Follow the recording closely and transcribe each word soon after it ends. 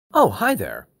Oh, hi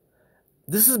there.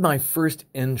 This is my first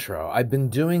intro. I've been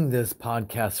doing this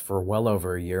podcast for well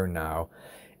over a year now,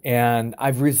 and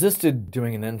I've resisted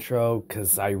doing an intro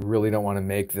because I really don't want to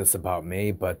make this about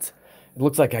me, but it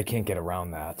looks like I can't get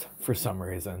around that for some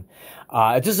reason.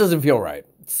 It just doesn't feel right.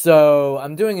 So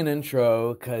I'm doing an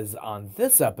intro because on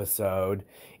this episode,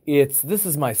 this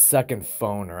is my second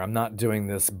phoner. I'm not doing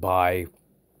this by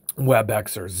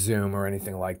WebEx or Zoom or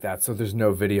anything like that, so there's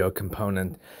no video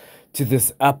component to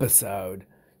this episode.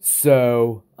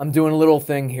 So I'm doing a little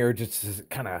thing here just to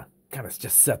kind of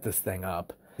just set this thing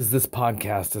up. Because this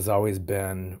podcast has always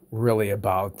been really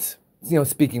about,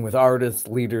 speaking with artists,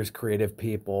 leaders, creative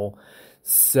people.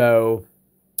 So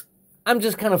I'm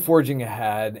just kind of forging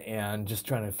ahead and just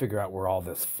trying to figure out where all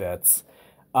this fits.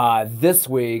 This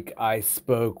week I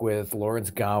spoke with Lawrence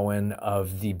Gowan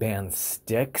of the band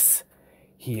Styx.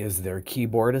 He is their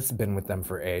keyboardist, been with them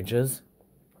for ages.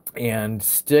 And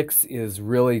Styx is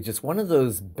really just one of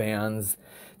those bands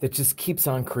that just keeps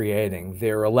on creating.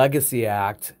 They're a legacy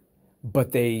act,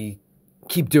 but they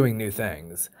keep doing new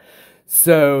things.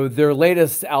 So their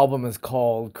latest album is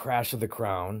called Crash of the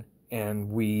Crown,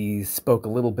 and we spoke a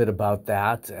little bit about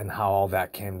that and how all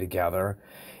that came together,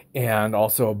 and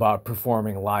also about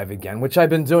performing live again, which I've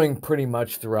been doing pretty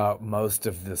much throughout most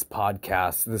of this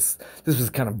podcast. This was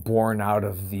kind of born out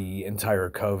of the entire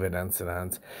COVID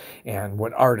incident and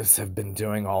what artists have been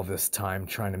doing all this time,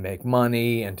 trying to make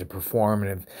money and to perform.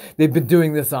 And they've been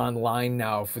doing this online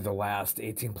now for the last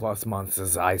 18 plus months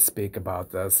as I speak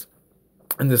about this.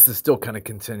 And this is still kind of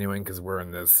continuing because we're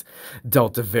in this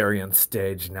Delta variant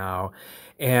stage now.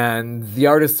 And the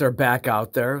artists are back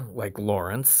out there, like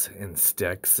Lawrence and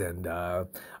Styx, and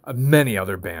many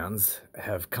other bands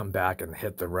have come back and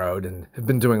hit the road and have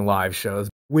been doing live shows.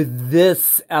 With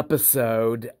this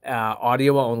episode,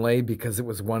 audio only, because it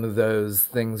was one of those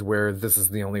things where this is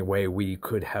the only way we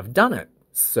could have done it.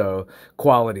 So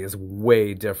quality is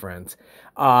way different.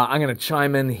 I'm going to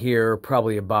chime in here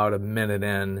probably about a minute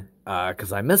in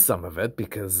because I missed some of it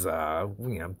because,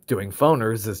 doing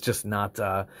phoners is just not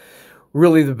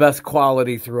really the best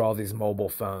quality through all these mobile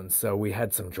phones. So we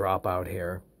had some dropout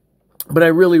here. But I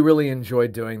really, really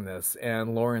enjoyed doing this.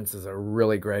 And Lawrence is a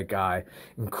really great guy,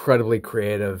 incredibly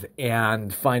creative,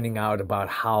 and finding out about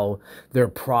how their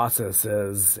process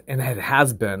is, and it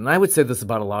has been, and I would say this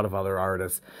about a lot of other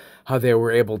artists, how they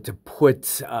were able to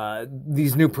put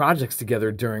these new projects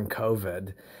together during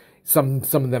COVID. Some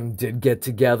of them did get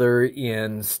together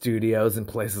in studios in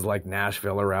places like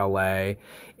Nashville or LA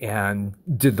and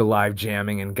did the live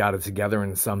jamming and got it together,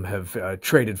 and some have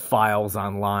traded files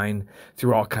online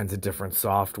through all kinds of different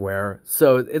software.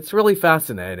 So it's really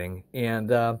fascinating, and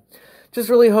just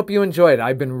really hope you enjoy it.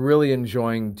 I've been really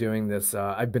enjoying doing this.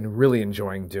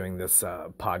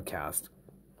 Podcast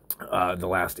the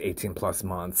last 18 plus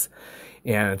months,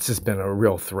 and it's just been a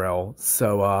real thrill.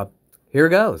 So here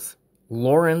goes.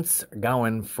 Lawrence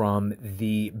Gowan from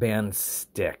the band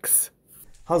Styx.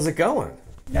 How's it going?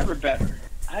 Never better.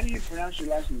 How do you pronounce your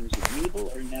last name? Is it Nebel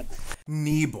or Nebel?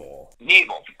 Nebel.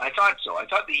 Nebel. I thought so. I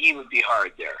thought the E would be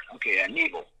hard there. Okay,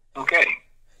 Nebel. Okay.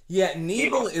 Yeah,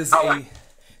 Nebel is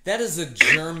that is a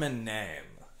German name.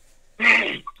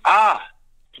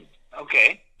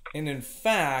 Okay. And in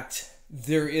fact,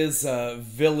 there is a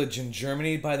village in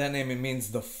Germany by that name. It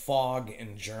means the fog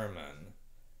in German.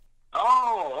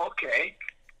 Oh, okay.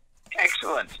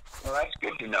 Excellent. Well, that's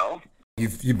good to know.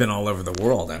 You've been all over the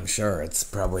world, I'm sure. It's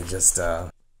probably just I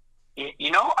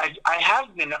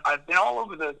have been. I've been all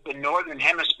over the northern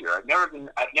hemisphere. I've never been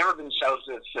south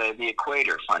of the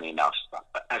equator. Funny enough,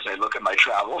 as I look at my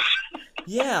travels.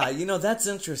 Yeah, that's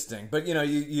interesting. But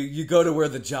you go to where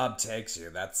the job takes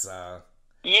you. That's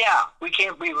Yeah,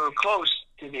 we were close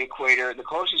to the equator. The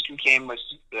closest we came was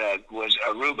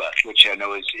Aruba, which I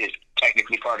know is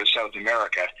technically part of South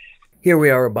America. Here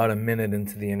we are about a minute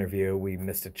into the interview. We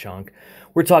missed a chunk.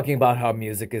 We're talking about how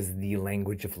music is the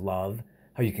language of love,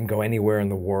 how you can go anywhere in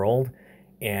the world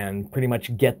and pretty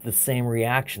much get the same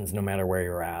reactions no matter where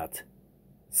you're at.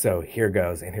 So here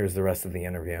goes, and here's the rest of the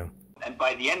interview. And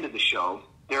by the end of the show,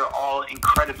 they're all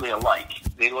incredibly alike.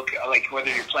 They look like whether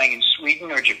you're playing in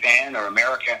Sweden or Japan or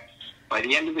America. By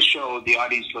the end of the show, the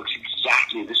audience looks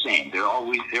exactly the same. They're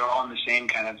all in the same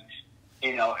kind of,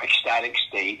 ecstatic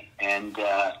state, and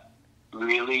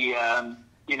really,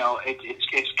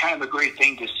 it's kind of a great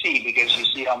thing to see because you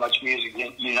see how much music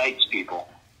unites people.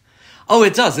 Oh,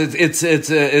 it does.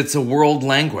 It's a world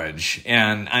language,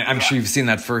 and I'm sure you've seen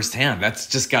that firsthand. That's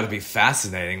just got to be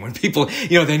fascinating when people,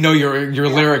 they know your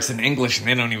lyrics in English and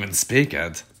they don't even speak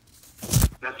it.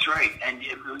 That's right, and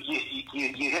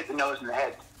you hit the nose in the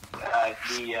head,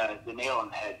 the nail on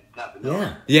the head, not the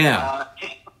nose. Yeah.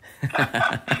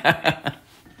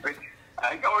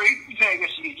 Or you say, I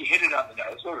guess you hit it on the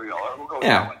nose. There we go. We'll go with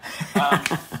that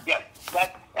one.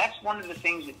 That's one of the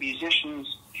things that musicians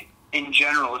in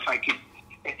general, if I could,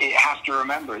 have to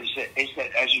remember is that,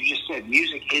 as you just said,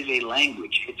 music is a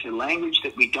language. It's a language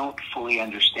that we don't fully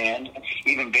understand.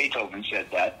 Even Beethoven said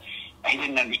that. He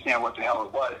didn't understand what the hell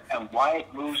it was. And why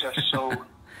it moves us so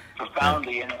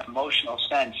profoundly in an emotional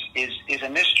sense is a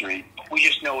mystery. We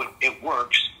just know it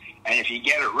works. And if you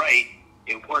get it right,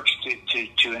 it works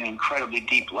to an incredibly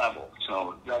deep level.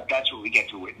 So that's what we get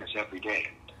to witness every day.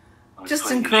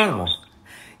 Just incredible.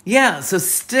 Yeah, so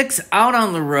Styx out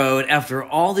on the road after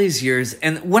all these years.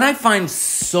 And what I find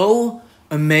so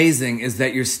amazing is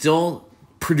that you're still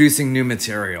producing new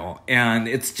material. And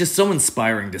it's just so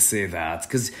inspiring to see that.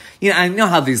 Because, I know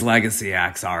how these legacy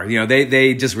acts are.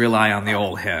 They just rely on the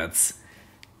old hits.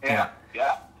 Yeah.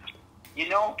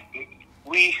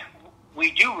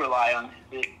 We do rely on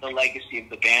the legacy of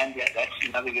the band. That's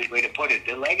another good way to put it.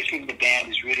 The legacy of the band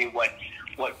is really what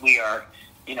we are,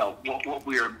 what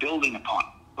we are building upon.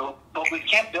 But we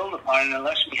can't build upon it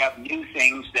unless we have new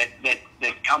things that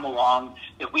come along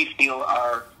that we feel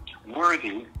are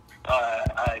worthy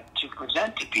to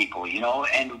present to people,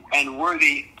 and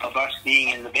worthy of us being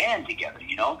in the band together,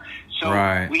 So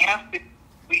right. we have to.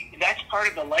 That's part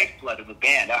of the lifeblood of a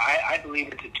band. I believe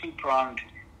it's a two-pronged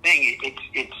thing.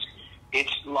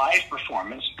 It's live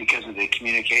performance because of the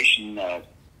communication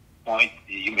point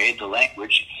you made, the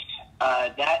language.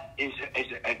 That is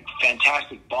a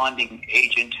fantastic bonding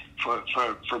agent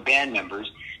for band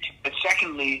members. But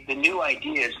secondly, the new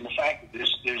ideas and the fact that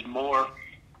there's more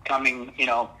coming,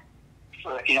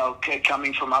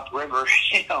 coming from upriver,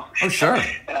 Oh, sure.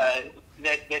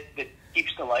 that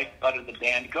keeps the lifeblood of the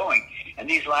band going. And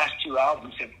these last two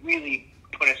albums have really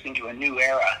put us into a new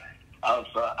era of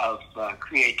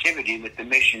creativity with The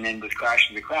Mission and with Crash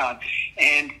of the Crown.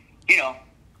 And,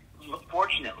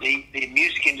 fortunately, the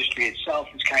music industry itself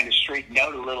has kind of straightened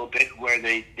out a little bit where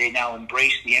they now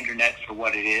embrace the internet for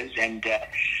what it is. And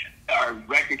our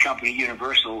record company,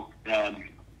 Universal,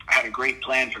 had a great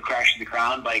plan for Crash of the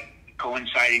Crown by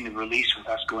coinciding the release with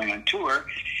us going on tour.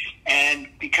 And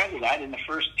because of that, in the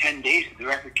first 10 days that the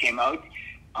record came out,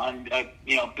 on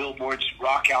Billboard's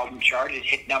rock album chart, it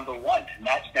hit number 1, and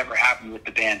that's never happened with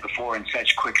the band before in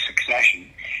such quick succession.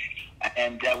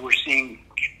 And we're seeing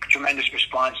tremendous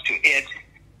response to it,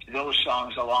 to those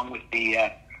songs, along with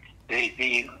the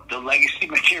legacy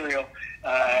material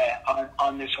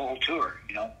on this whole tour.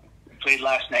 We played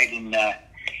last night in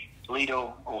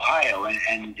Toledo, Ohio,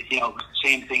 and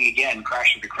same thing again.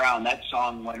 Crash of the Crown. That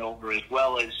song went over as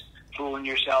well as Fooling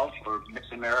Yourself or Miss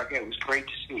America. It was great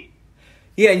to see.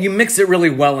 Yeah, you mix it really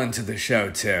well into the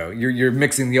show, too. You're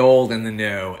mixing the old and the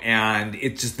new, and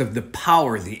it's just the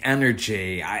power, the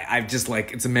energy. I just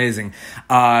it's amazing.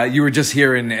 You were just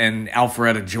here in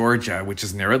Alpharetta, Georgia, which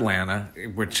is near Atlanta,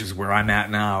 which is where I'm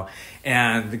at now,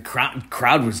 and the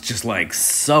crowd was just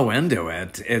so into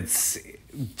it. It's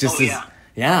just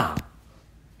yeah.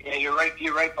 Yeah, you're right.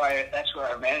 You're right by it. That's where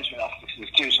our management office is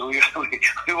too. So we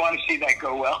want to see that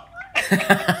go well.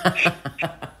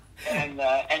 And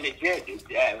it did.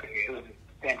 It was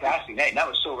a fantastic night. And that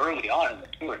was so early on in the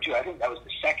tour, too. I think that was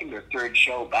the second or third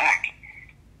show back.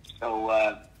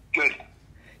 So, good.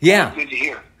 Yeah. Good to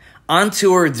hear. On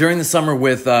tour during the summer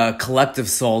with Collective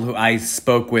Soul, who I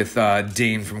spoke with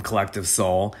Dean from Collective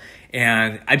Soul.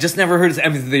 And I just never heard...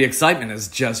 the excitement is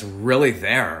just really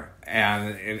there.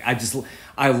 And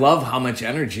I love how much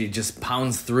energy just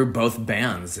pounds through both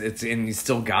bands. And you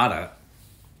still got it.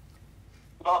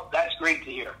 Well, that's great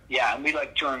to hear. Yeah, and we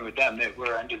like touring with them.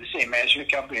 We're under the same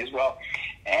management company as well,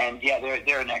 and yeah,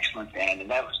 they're an excellent band. And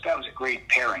that was a great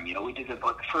pairing. We did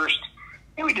about the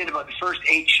first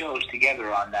 8 shows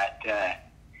together on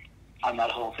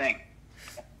that whole thing.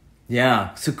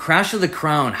 Yeah. So, Crash of the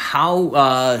Crown.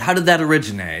 How did that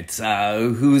originate?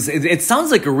 It sounds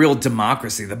like a real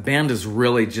democracy. The band is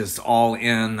really just all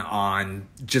in on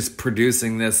just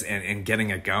producing this and getting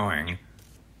it going.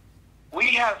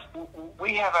 We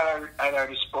have at our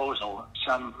disposal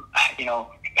some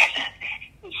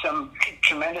some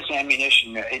tremendous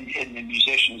ammunition in the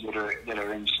musicians that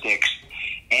are in Styx,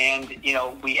 and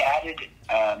we added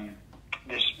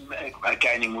this a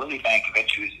guy named Willie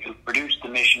Bankovich who produced The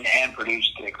Mission and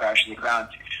produced Crash of the Crown.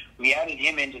 We added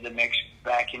him into the mix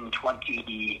back in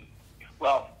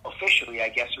officially I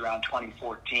guess around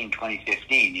 2014,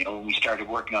 2015. When we started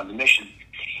working on The Mission.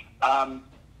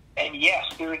 And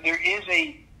yes, there is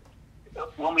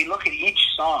when we look at each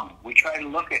song, we try to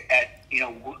look at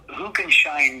who can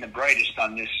shine the brightest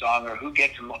on this song, or who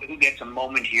gets a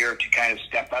moment here to kind of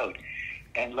step out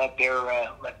and let their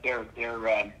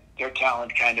their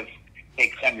talent kind of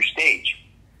take center stage.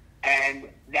 And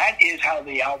that is how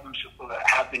the albums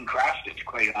have been crafted,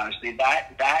 quite honestly.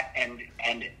 That and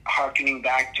hearkening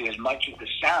back to as much of the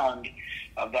sound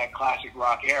of that classic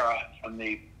rock era from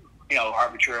the,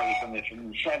 arbitrarily from the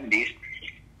 70s,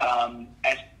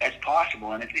 as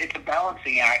possible. And it's a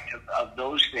balancing act of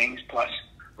those things, plus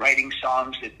writing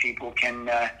songs that people can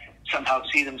somehow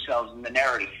see themselves in the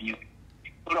narrative. You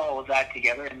put all of that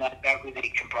together, and that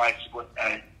really comprises what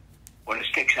a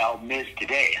Styx album is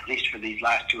today, at least for these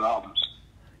last two albums.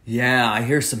 Yeah, I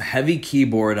hear some heavy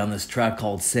keyboard on this track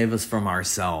called Save Us From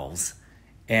Ourselves.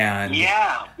 And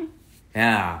yeah.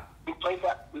 We played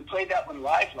that one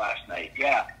live last night.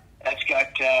 Yeah. That's got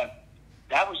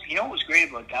that was, what was great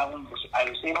about that one was I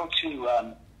was able to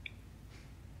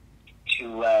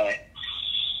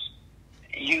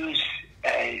use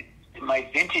my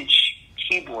vintage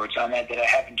keyboards on that I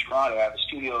have in Toronto. I have a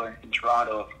studio in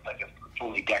Toronto, like a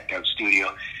fully decked out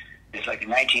studio. There's like a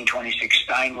 1926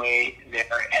 Steinway there,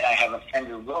 and I have a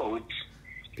Fender Rhodes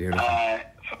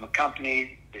from a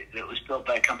company that was built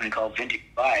by a company called Vintage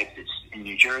Vibes. It's in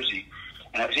New Jersey,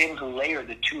 and I was able to layer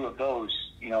the two of those,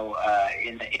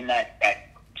 in that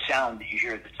sound that you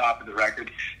hear at the top of the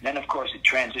record. And then, of course, it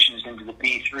transitions into the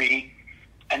B3,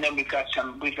 and then we've got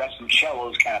some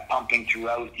cellos kind of pumping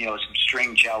throughout, some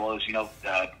string cellos,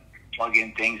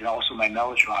 plug-in things, and also my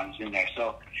Mellotron's in there.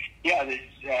 So, yeah,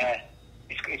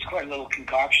 it's quite a little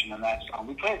concoction on that song.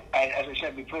 We played, as I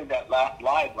said, that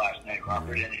live last night,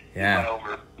 Robert, and it went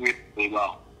over really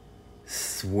well.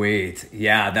 Sweet,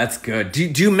 yeah, that's good. Do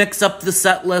you mix up the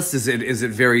set list? Is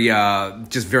it very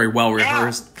just very well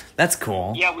rehearsed? Yeah. That's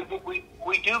cool. Yeah,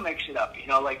 we do mix it up.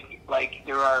 Like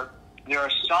there are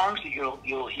songs that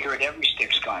you'll hear at every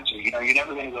Styx concert. You're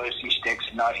never going to go to see Styx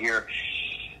and not hear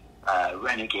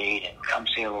Renegade and Come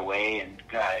Sail Away and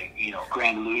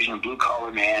Grand Illusion, Blue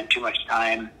Collar Man, Too Much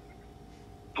Time,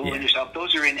 Fooling Yourself.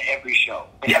 Those are in every show.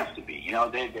 It has to be.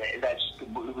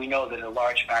 We know that a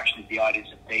large fraction of the audience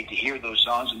have paid to hear those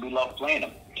songs, and we love playing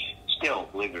them. Still,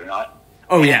 believe it or not.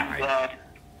 Oh,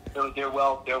 they're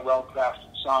well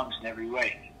crafted songs in every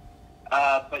way.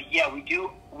 But yeah,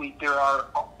 there are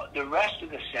the rest of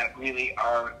the set really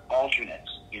are alternates.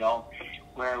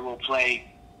 Where we'll play.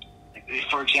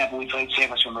 For example, we played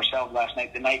Save Us From Ourselves last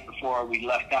night. The night before, we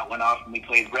left that one off and we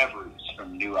played Reveries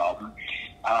from the new album.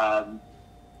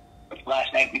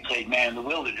 Last night, we played Man in the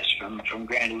Wilderness from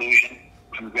Grand Illusion,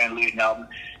 from the Grand Illusion album.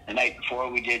 The night before,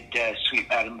 we did Sweet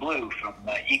Madam Blue from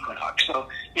Equinox. So,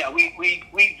 yeah,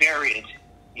 we vary it,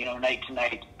 night to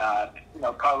night,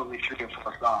 probably 3 or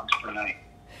 4 songs per night.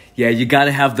 Yeah, you got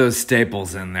to have those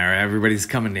staples in there. Everybody's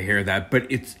coming to hear that.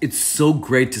 But it's so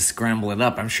great to scramble it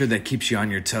up. I'm sure that keeps you on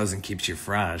your toes and keeps you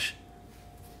fresh.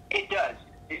 It does.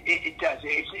 It does.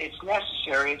 It's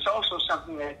necessary. It's also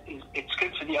something that it's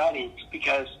good for the audience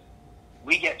because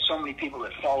we get so many people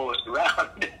that follow us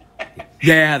around.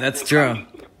 Yeah, that's true.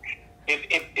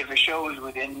 If a show is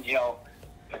within, up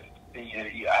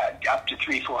to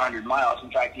 300-400 miles,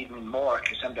 in fact, even more,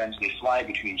 because sometimes they fly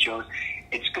between shows,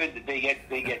 it's good that they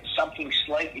get something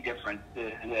slightly different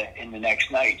in the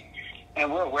next night.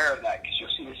 And we're aware of that because you'll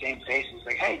see the same faces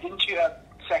like, hey, didn't you have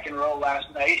second row last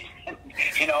night?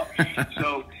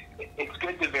 So it's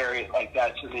good to vary it like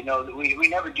that so they know that we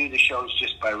never do the shows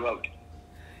just by rote.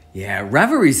 Yeah,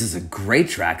 Reveries is a great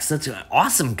track. Such an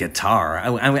awesome guitar.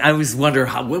 I always wonder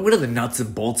what are the nuts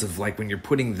and bolts of like when you're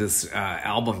putting this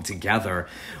album together.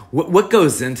 What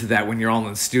goes into that when you're all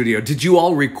in the studio? Did you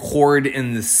all record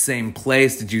in the same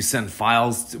place? Did you send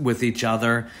files with each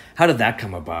other? How did that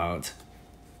come about?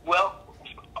 Well,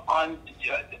 on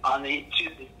the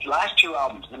last two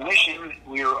albums, The Mission,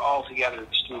 we were all together at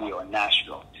the studio in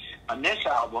Nashville. On this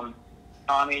album,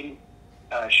 Tommy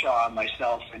Shaw,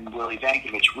 myself, and Willie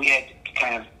Vankovich,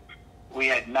 we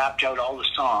had mapped out all the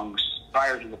songs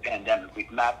prior to the pandemic.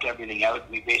 We'd mapped everything out.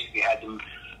 We basically had them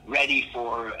ready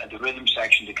for the rhythm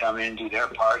section to come in and do their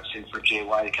parts, and for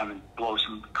JY to come and blow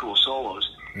some cool solos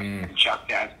and Chuck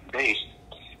that bass.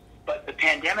 But the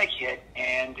pandemic hit,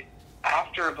 and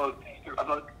after about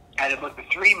the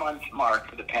 3-month mark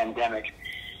of the pandemic,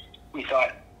 we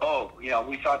thought,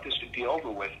 we thought this would be over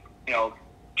with,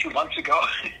 2 months ago,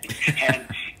 and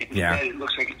it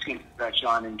looks like it's going to stretch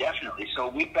on indefinitely. So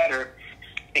we better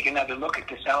take another look at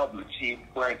this album and see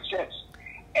where it sits.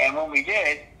 And when we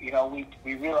did,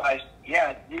 we realized,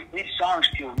 these songs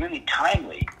feel really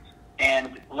timely,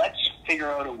 and let's figure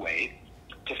out a way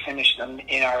to finish them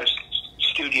in our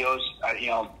studios,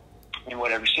 in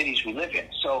whatever cities we live in.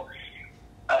 So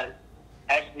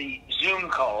as the Zoom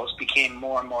calls became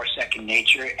more and more second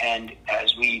nature, and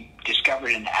as we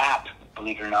discovered an app,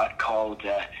 believe it or not, called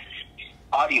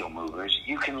audio movers,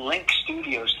 you can link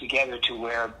studios together to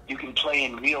where you can play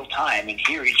in real time and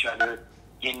hear each other.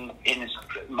 In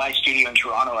my studio in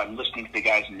Toronto, I'm listening to the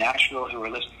guys in Nashville who are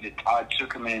listening to Todd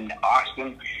Zuckerman in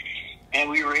Austin, and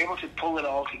we were able to pull it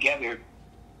all together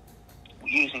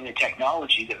using the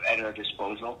technology at our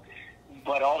disposal,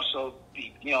 but also,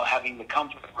 having the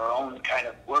comfort of our own kind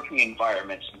of working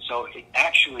environments. And so it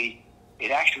actually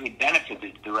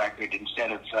benefited the record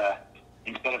instead of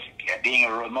being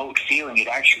a remote feeling. It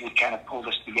actually kind of pulled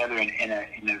us together in a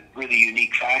really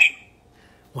unique fashion.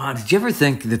 Wow, did you ever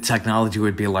think the technology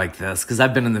would be like this? Because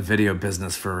I've been in the video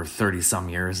business for 30-some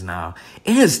years now.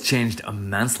 It has changed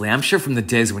immensely. I'm sure from the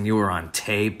days when you were on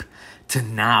tape to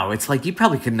now, it's like you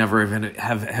probably could never even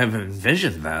have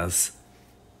envisioned this.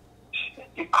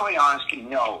 Quite honestly,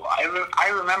 no. I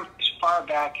remember as far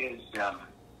back as the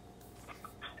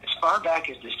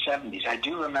 70s. I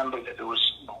do remember that there was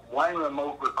one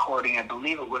remote recording. I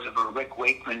believe it was of a Rick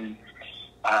Wakeman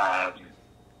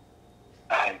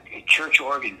church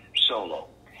organ solo.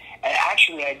 And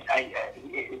actually,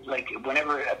 like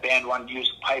whenever a band wanted to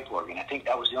use a pipe organ, I think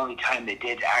that was the only time they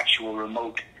did actual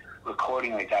remote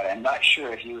recording like that. I'm not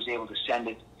sure if he was able to send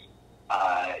it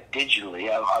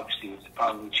digitally. Obviously, it was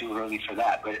probably too early for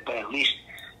that. But at least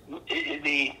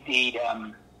the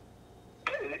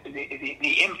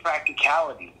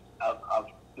impracticality of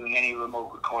doing any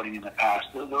remote recording in the past,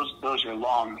 those are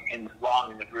long in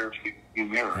the rear view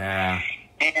mirror. Yeah.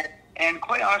 And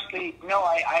quite honestly, no,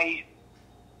 I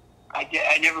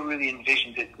never really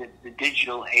envisioned that the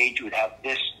digital age would have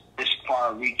this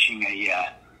far-reaching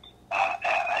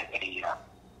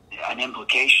an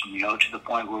implication, to the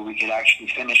point where we could actually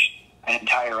finish an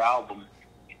entire album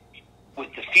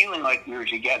with the feeling like we were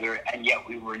together, and yet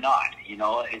we were not.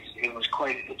 It's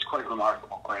quite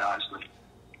remarkable, quite honestly.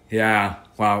 Yeah,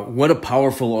 wow, what a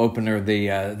powerful opener,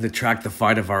 the track "The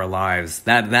Fight of Our Lives."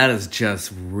 That is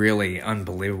just really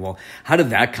unbelievable. How did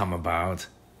that come about?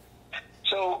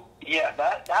 So yeah,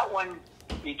 that one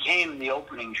became the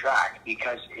opening track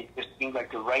because it just seemed like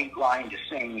the right line to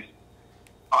sing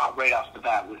right off the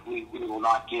bat. We will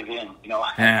not give in,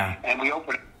 Yeah. And we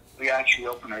actually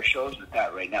open our shows with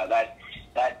that right now. That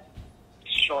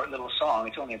short little song,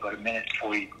 it's only about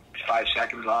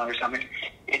 1:45 long or something.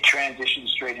 It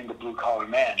transitions straight into Blue Collar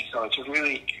Man. So it's a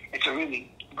really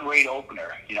great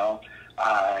opener, The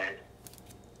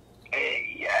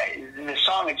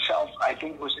song itself, I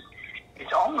think,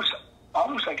 it's almost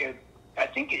like I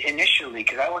think initially,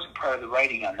 because I wasn't part of the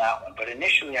writing on that one, but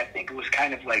initially I think it was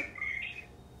kind of like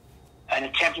an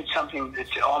attempt at something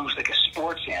that's almost like a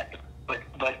sports anthem. But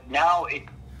now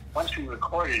once we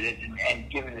recorded it, and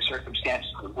given the circumstances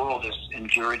the world has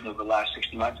endured over the last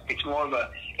 60 months, it's more of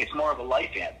a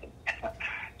life anthem.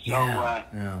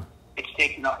 It's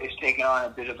taken on a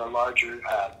bit of a larger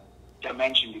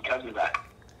dimension because of that.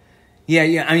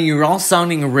 Yeah. I mean, you're all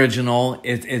sounding original.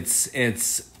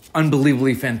 It's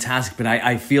unbelievably fantastic, but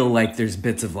I feel like there's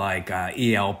bits of like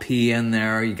ELP in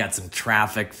there. You got some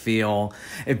Traffic feel.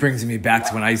 It brings me back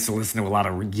to when I used to listen to a lot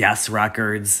of Yes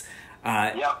records.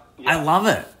 I love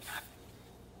it.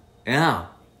 Yeah.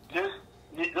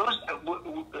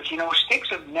 Styx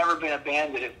have never been a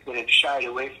band that have shied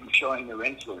away from showing their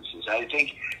influences. I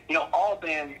think, all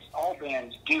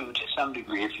bands do to some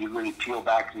degree if you really peel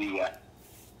back the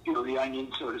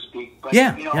onion, so to speak. But,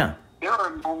 there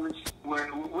are moments where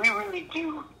we really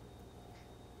do,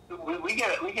 we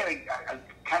get a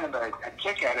kind of a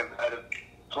kick out of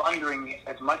plundering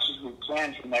as much as we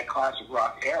can from that classic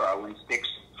rock era when Styx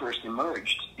first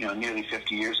emerged, nearly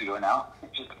 50 years ago now,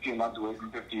 just a few months away from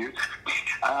 50 years.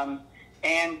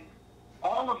 And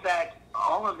all of that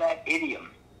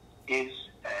idiom is,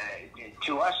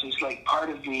 to us, is like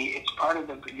it's part of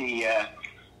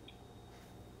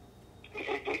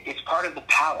the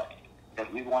palette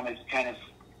that we want to kind of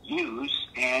use,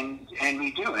 and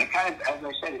we do. And it kind of, as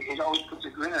I said, it always puts a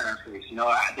grin on our face.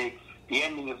 The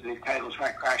ending of the title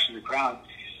track, "Crash to the Ground,"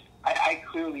 I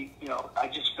clearly, I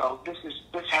just felt this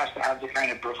has to have the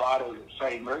kind of bravado that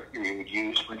Freddie Mercury would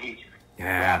use when he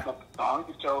wrapped up the song.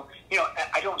 So,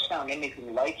 I don't sound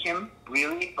anything like him,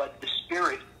 really, but the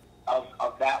spirit of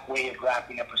that way of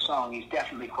wrapping up a song is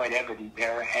definitely quite evident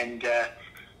there. And,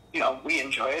 we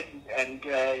enjoy it, and,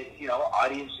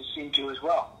 audiences seem to as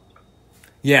well.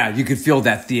 Yeah, you could feel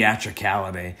that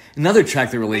theatricality. Another track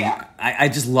that really, I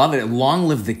just love it, "Long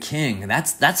Live the King."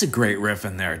 That's a great riff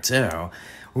in there, too.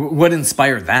 What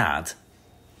inspired that?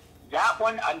 That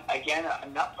one, again,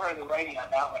 I'm not part of the writing on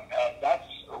that one. That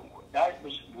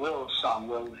was Will's song.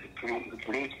 Will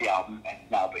produced the album, and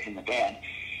now in the band.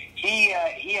 He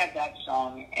had that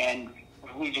song, and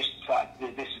we just thought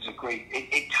that this is a great.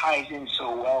 It ties in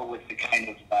so well with the kind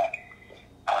of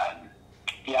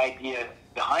the idea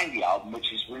behind the album,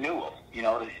 which is renewal. You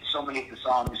know, so many of the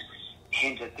songs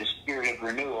hint at the spirit of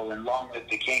renewal, and "Long Live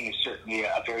the King" is certainly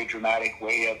a very dramatic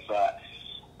way of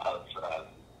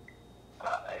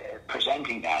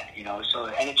presenting that. You know, so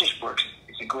and it just works.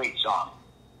 It's a great song.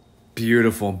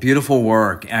 Beautiful, beautiful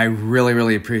work. I really,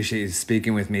 really appreciate you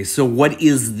speaking with me. So what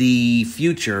is the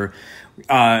future?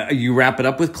 You wrap it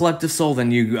up with Collective Soul,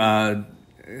 then you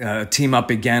team up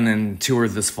again and tour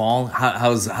this fall.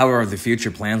 How are the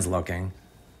future plans looking?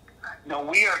 No,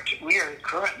 we are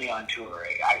currently on tour.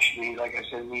 Actually, like I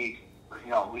said, we've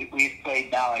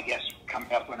played now. I guess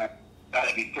coming up on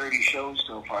gotta be 30 shows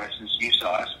so far since you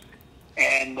saw us,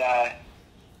 and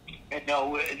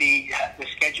no, the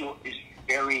schedule is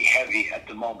very heavy at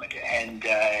the moment, and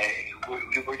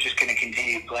we're just going to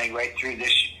continue playing right through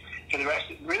this for the rest,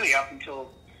 really up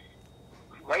until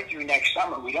right through next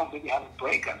summer. We don't really have a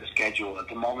break on the schedule at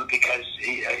the moment because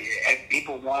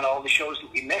people want all the shows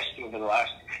that we missed over the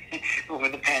last over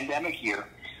the pandemic year.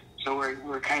 So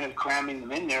we're kind of cramming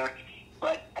them in there.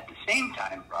 But at the same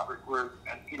time, Robert, we're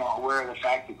aware of the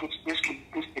fact that this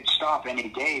could stop any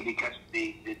day because of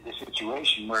the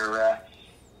situation where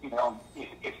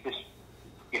if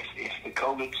the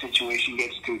COVID situation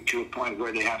gets to a point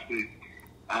where they have to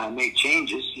make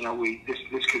changes,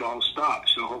 this could all stop.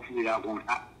 So hopefully that won't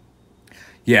happen.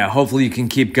 Yeah, hopefully you can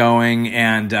keep going,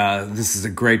 and this is a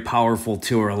great, powerful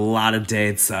tour, a lot of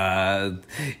dates.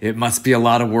 It must be a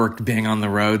lot of work being on the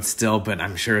road still, but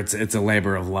I'm sure it's a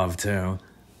labor of love too.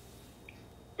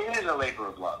 It is a labor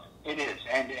of love. It is,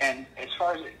 and as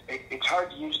far as it's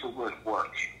hard to use the word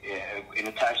work in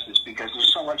attached to this because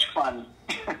there's so much fun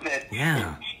that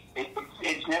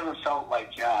it's never felt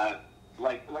like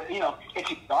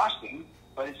it's exhausting,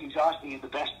 but it's exhausting in the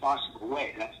best possible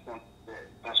way. That's the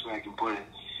best way I can put it.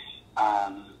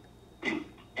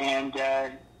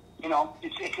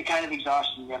 It's a kind of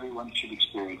exhaustion everyone should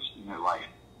experience in their life.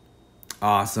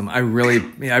 Awesome. I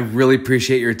really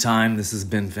appreciate your time. This has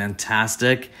been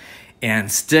fantastic.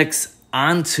 And Styx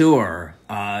on tour,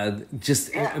 just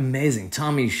amazing.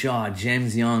 Tommy Shaw,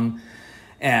 James Young,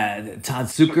 Todd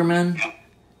Zuckerman,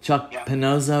 Chuck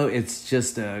Pinozzo. It's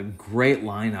just a great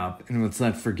lineup. And let's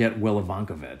not forget Willa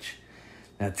Vankovich.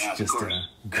 That's just a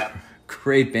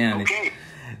great band. Okay.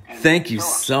 Thank you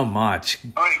so much.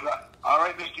 All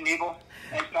right, Mr. Nebel.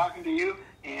 Nice talking to you,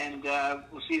 and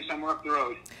we'll see you somewhere up the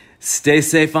road. Stay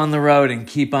safe on the road and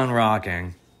keep on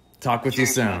rocking. Talk with you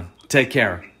soon. Man. Take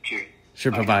care. Cheers.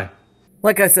 Sure, bye-bye.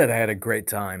 Like I said, I had a great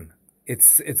time.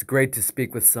 It's great to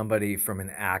speak with somebody from an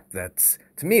act that's,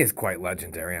 to me, is quite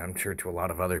legendary. I'm sure to a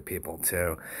lot of other people,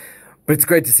 too. But it's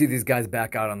great to see these guys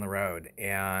back out on the road.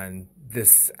 And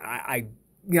this, I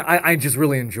just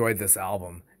really enjoyed this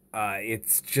album.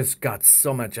 It's just got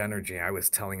so much energy. I was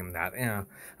telling him that.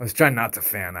 I was trying not to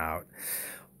fan out.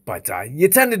 But you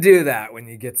tend to do that when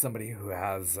you get somebody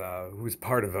who's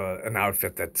part of an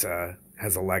outfit that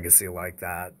has a legacy like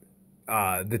that.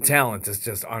 The talent is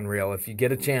just unreal. If you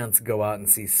get a chance, go out and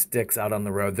see Styx out on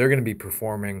the road. They're going to be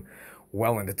performing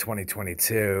well into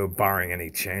 2022, barring any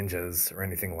changes or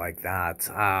anything like that.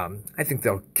 I think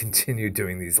they'll continue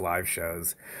doing these live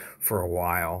shows for a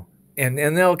while. And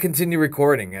they'll continue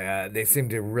recording. They seem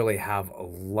to really have a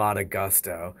lot of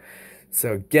gusto.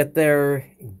 So get there,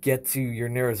 get to your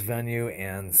nearest venue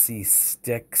and see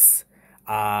Styx.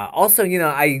 Also,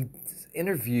 I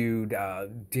interviewed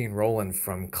Dean Rowland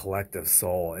from Collective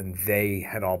Soul, and they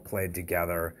had all played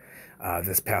together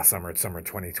this past summer, summer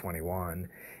 2021.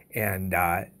 And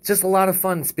just a lot of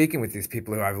fun speaking with these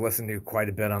people who I've listened to quite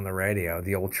a bit on the radio,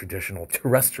 the old traditional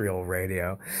terrestrial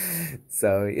radio.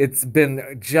 So it's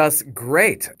been just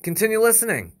great. Continue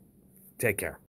listening. Take care.